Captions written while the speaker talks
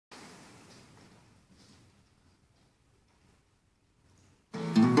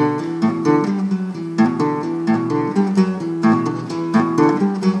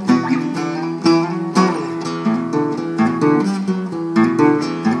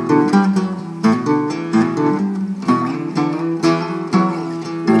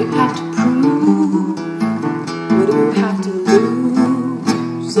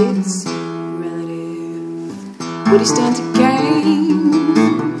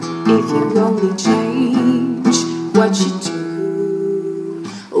only change what you do.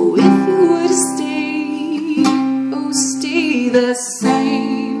 Oh, if you were to stay, oh, stay the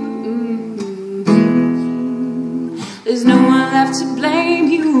same. There's no one left to blame.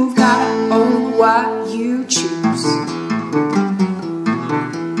 You've got to own what you choose.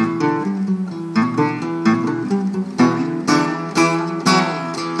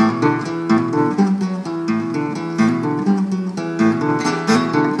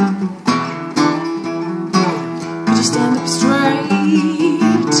 Stand up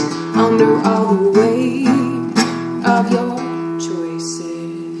straight under all the weight of your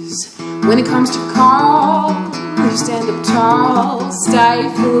choices. When it comes to call, you stand up tall,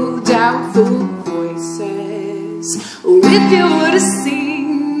 stifle doubtful voices. If you were to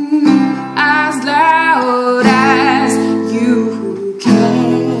sing as loud as you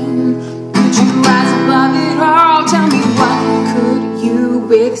can, could you rise above it all? Tell me, what could you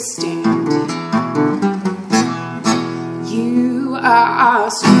withstand? You are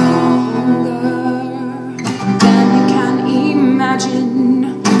stronger than you can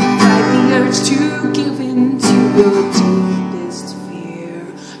imagine. Fight the urge to give in to your deepest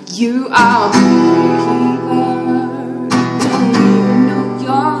fear. You are braver, don't even know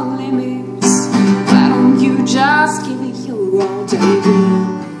your limits. Why don't you just give it your all, baby?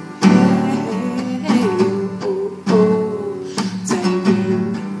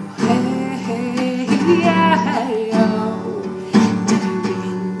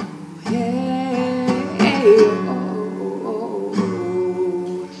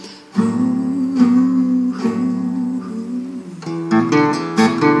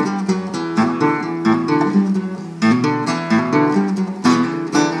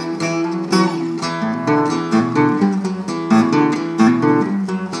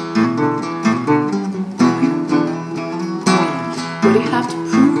 What do you have to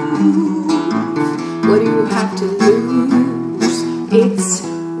prove? What do you have to lose? It's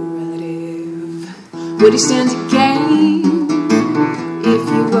relative. What do you stand to gain if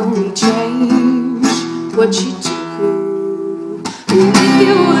you only change what you do? If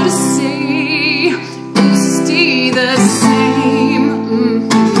you were to say